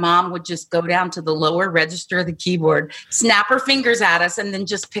 and my mom would just go down to the lower register of the keyboard, snap her fingers at us, and then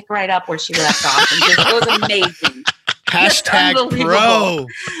just pick right up where she left off. And it was amazing. #pro.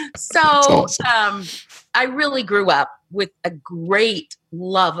 So awesome. I really grew up with a great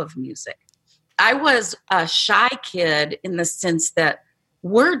love of music. I was a shy kid in the sense that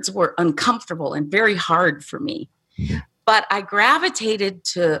words were uncomfortable and very hard for me. Mm-hmm. But I gravitated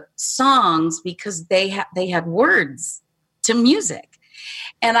to songs because they had words to music.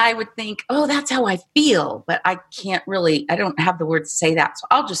 And I would think, oh, that's how I feel. But I don't have the words to say that. So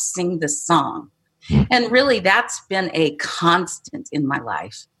I'll just sing this song. And really, that's been a constant in my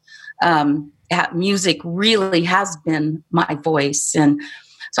life. Music really has been my voice. And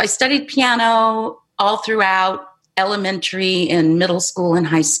so I studied piano all throughout elementary and middle school and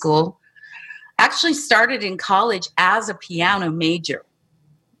high school. Actually started in college as a piano major.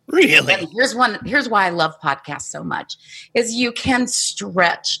 Really? And here's why I love podcasts so much, is you can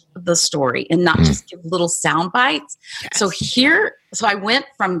stretch the story and not just give little sound bites. Yes. So I went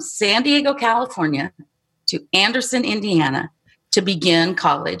from San Diego, California to Anderson, Indiana to begin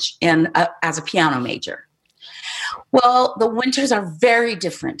college and as a piano major. Well, the winters are very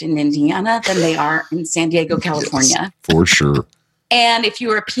different in Indiana than they are in San Diego, California. Yes, for sure. And if you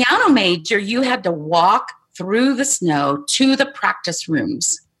were a piano major, you had to walk through the snow to the practice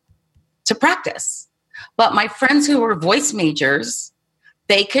rooms to practice. But my friends who were voice majors,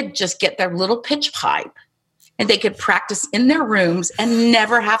 they could just get their little pitch pipe and they could practice in their rooms and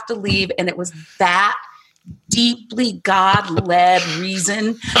never have to leave. And it was that deeply God-led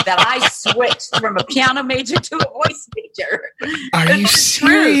reason that I switched from a piano major to a voice major. Are you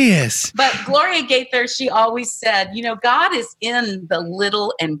serious? But Gloria Gaither, she always said, God is in the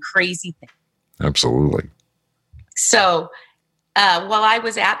little and crazy things. Absolutely. So while I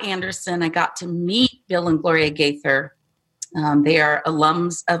was at Anderson, I got to meet Bill and Gloria Gaither. They are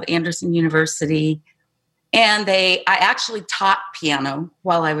alums of Anderson University. And I actually taught piano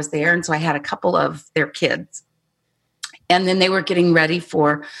while I was there. And so I had a couple of their kids. And then they were getting ready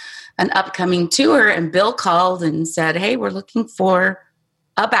for an upcoming tour. And Bill called and said, hey, we're looking for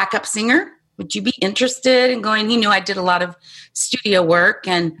a backup singer. Would you be interested in going? He knew I did a lot of studio work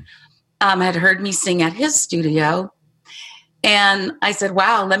and had heard me sing at his studio. And I said,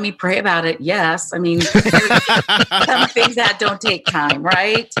 wow, let me pray about it. Yes. I mean, some things that don't take time,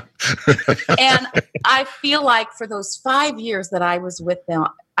 right? And I feel like for those 5 years that I was with them,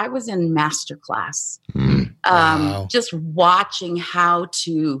 I was in masterclass, Wow. just watching how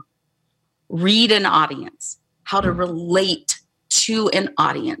to read an audience, how to relate to an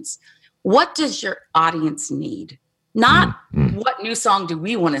audience. What does your audience need? Not what new song do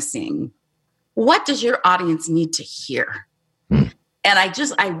we want to sing? What does your audience need to hear? And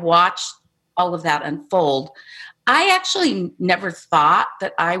I watched all of that unfold. I actually never thought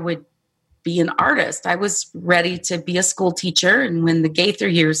that I would be an artist. I was ready to be a school teacher. And when the Gaither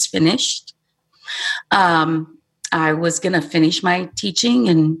years finished, I was going to finish my teaching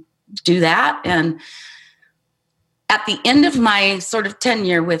and do that. And at the end of my sort of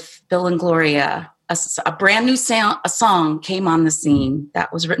tenure with Bill and Gloria, a brand new song came on the scene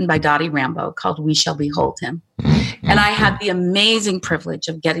that was written by Dottie Rambo called We Shall Behold Him. And I had the amazing privilege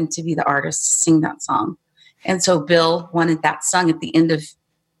of getting to be the artist to sing that song. And so Bill wanted that sung at the end of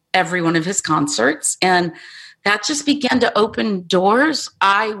every one of his concerts. And that just began to open doors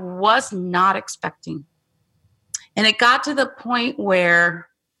I was not expecting. And it got to the point where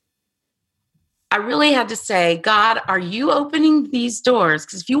I really had to say, God, are you opening these doors?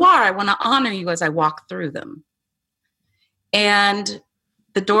 Because if you are, I want to honor you as I walk through them. And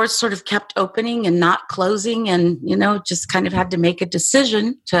the doors sort of kept opening and not closing. And, just kind of had to make a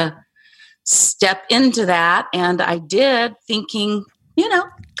decision to step into that. And I did, thinking, a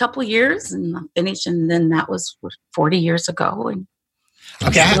couple of years and I'll finish. And then that was 40 years ago. And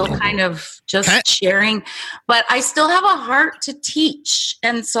Okay. still kind of just sharing, but I still have a heart to teach.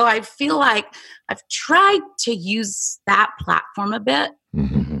 And so I feel like I've tried to use that platform a bit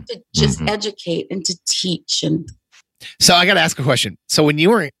to just educate and to teach. And So I got to ask a question. So when you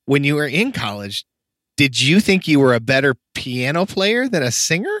were in college, did you think you were a better piano player than a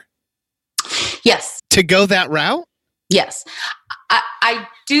singer? yes, To go that route? yes, I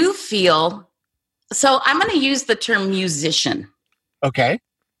do feel, so I'm going to use the term musician Okay.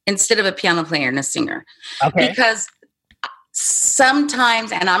 instead of a piano player and a singer. Okay. Because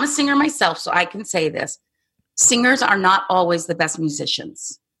sometimes, and I'm a singer myself, so I can say this, singers are not always the best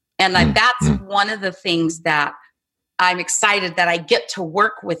musicians. And that's one of the things that I'm excited that I get to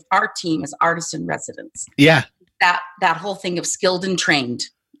work with our team as artists in residence. Yeah. That whole thing of skilled and trained,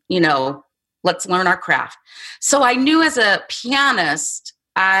 let's learn our craft. So I knew as a pianist,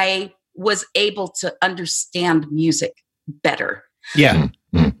 I was able to understand music better. Yeah.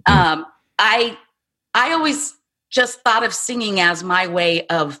 I always just thought of singing as my way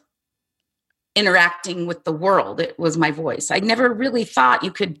of interacting with the world. It was my voice. I never really thought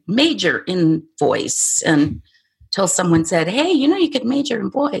you could major in voice until someone said, hey, you could major in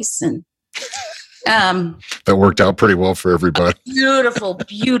voice. And That worked out pretty well for everybody. beautiful,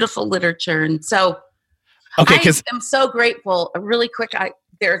 beautiful literature. And so Okay. I am so grateful. Really quick,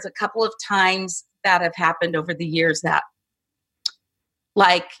 there's a couple of times that have happened over the years that,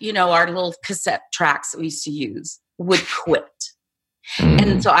 like, our little cassette tracks that we used to use would quit.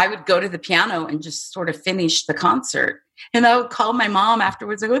 And so I would go to the piano and just sort of finish the concert. And I would call my mom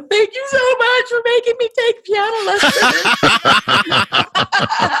afterwards and go, thank you so much for making me take piano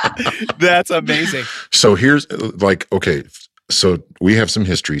lessons. That's amazing. So here's okay. So we have some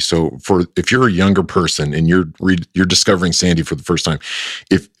history. So if you're a younger person and you're discovering Sandy for the first time,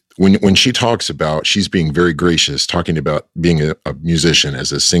 when she talks about, she's being very gracious, talking about being a musician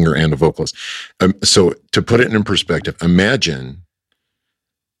as a singer and a vocalist. So to put it in perspective, imagine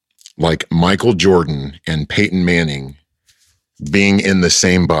like Michael Jordan and Peyton Manning being in the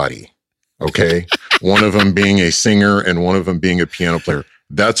same body. Okay. One of them being a singer and one of them being a piano player.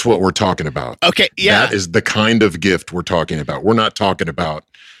 That's what we're talking about. Okay, yeah. That is the kind of gift we're talking about. We're not talking about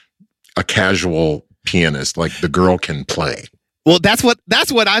a casual pianist, like the girl can play. Well, that's what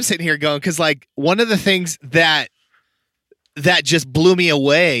I'm sitting here going, because like one of the things that just blew me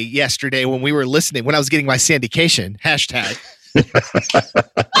away yesterday when we were listening, when I was getting my syndication hashtag.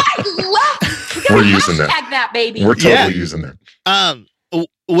 We're using that baby. We're totally using that.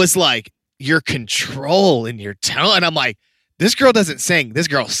 Was like your control in your tone. And I'm like, this girl doesn't sing. This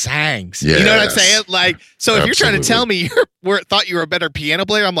girl sangs. Yes. You know what I'm saying? Like, so if Absolutely. you're trying to tell me thought you were a better piano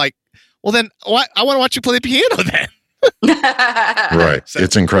player, I'm like, well then what? I want to watch you play the piano then. Right. So,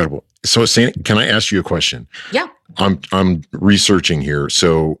 it's incredible. So Sandy, can I ask you a question? Yeah. I'm researching here.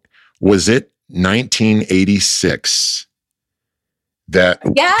 So was it 1986 that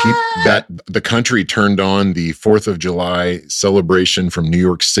that the country turned on the 4th of July celebration from New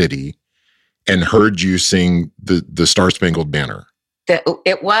York City and heard you sing the Star Spangled Banner?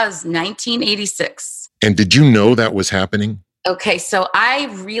 It was 1986. And did you know that was happening? Okay, so I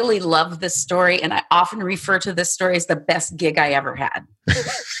really love this story, and I often refer to this story as the best gig I ever had.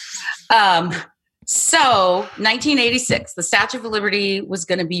 So 1986, the Statue of Liberty was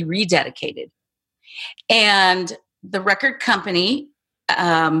going to be rededicated. And the record company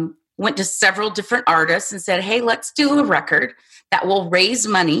went to several different artists and said, hey, let's do a record that will raise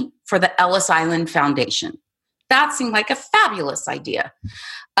money for the Ellis Island Foundation. That seemed like a fabulous idea.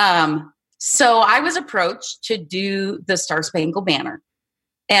 So I was approached to do the Star Spangled Banner.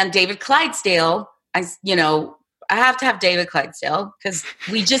 And David Clydesdale, I have to have David Clydesdale because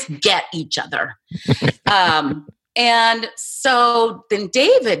we just get each other. And so then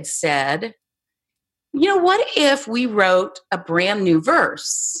David said, what if we wrote a brand new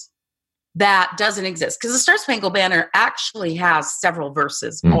verse that doesn't exist? Because the Star Spangled Banner actually has several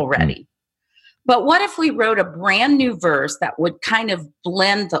verses already. But what if we wrote a brand new verse that would kind of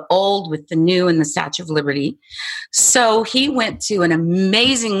blend the old with the new in the Statue of Liberty? So he went to an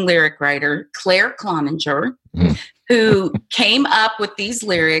amazing lyric writer, Claire Cloninger, who came up with these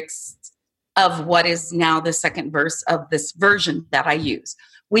lyrics of what is now the second verse of this version that I use.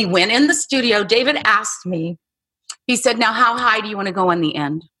 We went in the studio. David asked me, he said, now how high do you want to go in the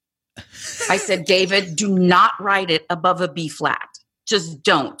end? I said, David, do not write it above a B flat. Just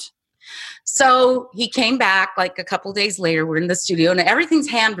don't. So he came back like a couple days later. We're in the studio and everything's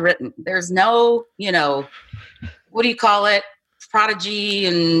handwritten. There's no, what do you call it? Prodigy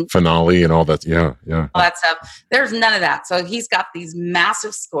and finale and all that. Yeah. All that stuff. There's none of that. So he's got these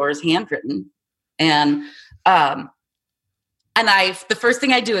massive scores handwritten. And the first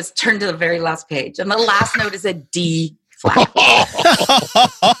thing I do is turn to the very last page. And the last note is a D flat.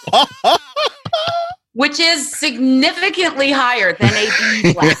 Which is significantly higher than a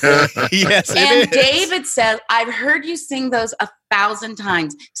B flat. Yes, it and is. David says, I've heard you sing those 1,000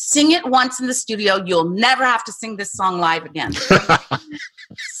 times. Sing it once in the studio. You'll never have to sing this song live again.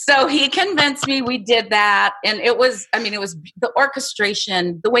 So he convinced me. We did that. And it was the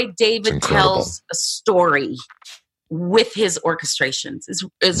orchestration, the way David tells a story with his orchestrations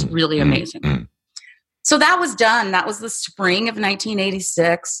is really amazing. So that was done. That was the spring of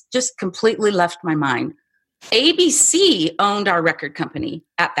 1986. Just completely left my mind. ABC owned our record company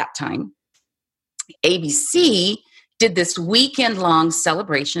at that time. ABC did this weekend-long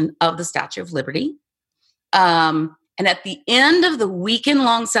celebration of the Statue of Liberty. And at the end of the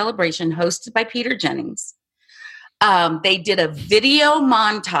weekend-long celebration hosted by Peter Jennings, they did a video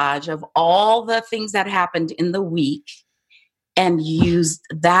montage of all the things that happened in the week and used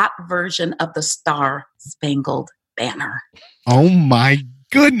that version of the Star Spangled Banner. Oh my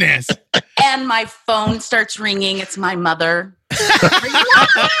goodness. And my phone starts ringing. It's my mother. Then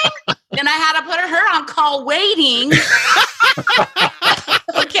I had to put her on call waiting.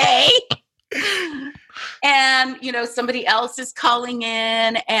 Okay. And, somebody else is calling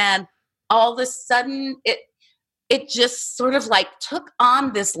in and all of a sudden it just sort of like took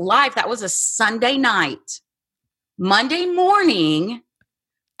on this life. That was a Sunday night. Monday morning,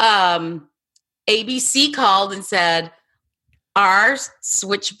 ABC called and said, our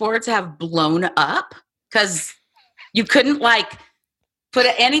switchboards have blown up because you couldn't put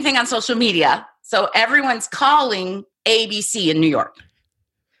anything on social media. So everyone's calling ABC in New York.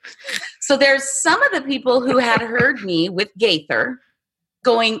 So there's some of the people who had heard me with Gaither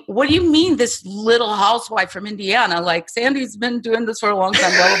going, what do you mean this little housewife from Indiana? Like, Sandy's been doing this for a long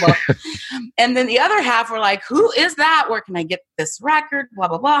time, blah, blah, blah. And then the other half were like, who is that? Where can I get this record? Blah,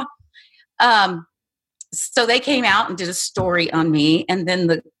 blah, blah. So they came out and did a story on me. And then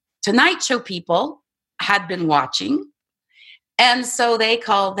the Tonight Show people had been watching. And so they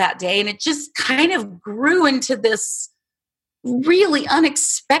called that day. And it just kind of grew into this really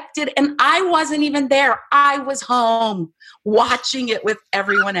unexpected. And I wasn't even there. I was home watching it with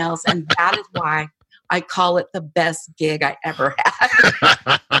everyone else. And that is why I call it the best gig I ever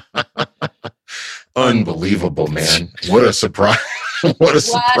had. Unbelievable, man. What a surprise. What a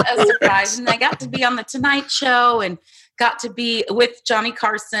surprise. And I got to be on the Tonight Show and got to be with Johnny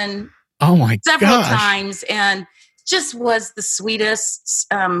Carson several times, and just was the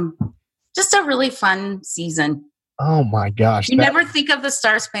sweetest, just a really fun season. Oh my gosh. You never think of the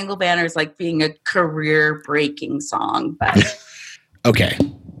Star Spangled Banner as like being a career breaking song, but okay.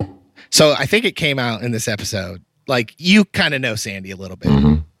 So I think it came out in this episode. Like, you kind of know Sandy a little bit.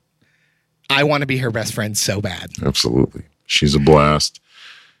 Mm-hmm. I want to be her best friend so bad. Absolutely. She's a blast.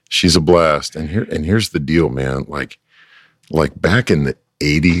 She's a blast. And here's the deal, man. Like back in the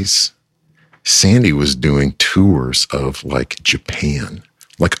 80s, Sandy was doing tours of like Japan,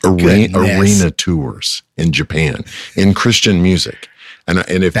 like arena tours in Japan in Christian music. And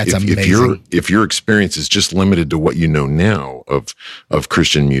if your experience is just limited to what you know now of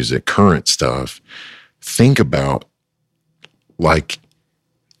Christian music, current stuff, think about like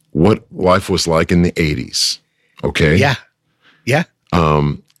what life was like in the 80s. Okay. Yeah. Yeah.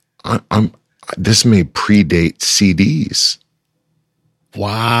 This may predate CDs.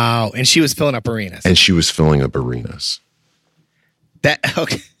 Wow. And she was filling up arenas. That,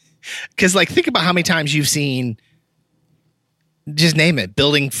 okay. Because, like, think about how many times you've seen, just name it,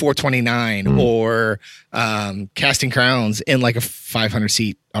 Building 429 or Casting Crowns in like a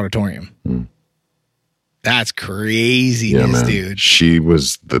 500-seat auditorium. That's craziness, dude. She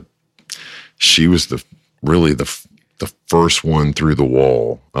was really the first one through the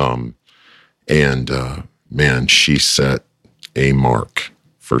wall. Man, she set a mark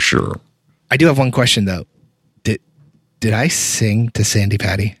for sure. I do have one question though. Did I sing to Sandi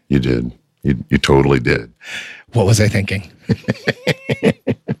Patty? You did. You totally did. What was I thinking?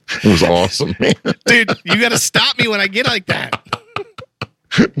 It was awesome, man. Dude, you got to stop me when I get like that.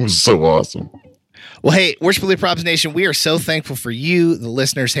 It was so awesome. Well, hey, Worship Leader Probs Nation, we are so thankful for you, the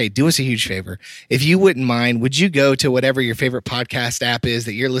listeners. Hey, do us a huge favor. If you wouldn't mind, would you go to whatever your favorite podcast app is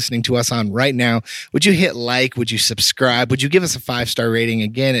that you're listening to us on right now? Would you hit like? Would you subscribe? Would you give us a 5-star rating?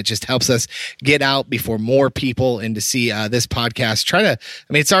 Again, it just helps us get out before more people and to see this podcast.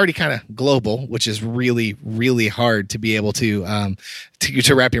 It's already kind of global, which is really, really hard to be able to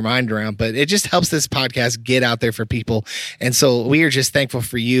wrap your mind around, but it just helps this podcast get out there for people. And so we are just thankful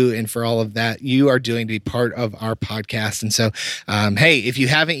for you and for all of that you are doing to be part of our podcast. And so, hey, if you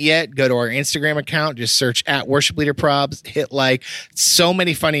haven't yet, go to our Instagram account, just search at Worship Leader Probs, hit like. So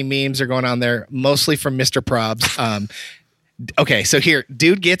many funny memes are going on there, mostly from Mr. Probs. Okay, so here,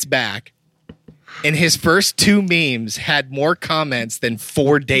 dude gets back, and his first 2 memes had more comments than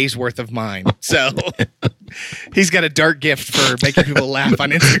 4 days worth of mine. So he's got a dark gift for making people laugh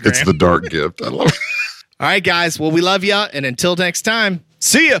on Instagram. It's the dark gift. I love it. All right, guys. Well, we love you. And until next time,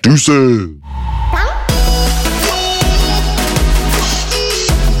 see ya. Deuces.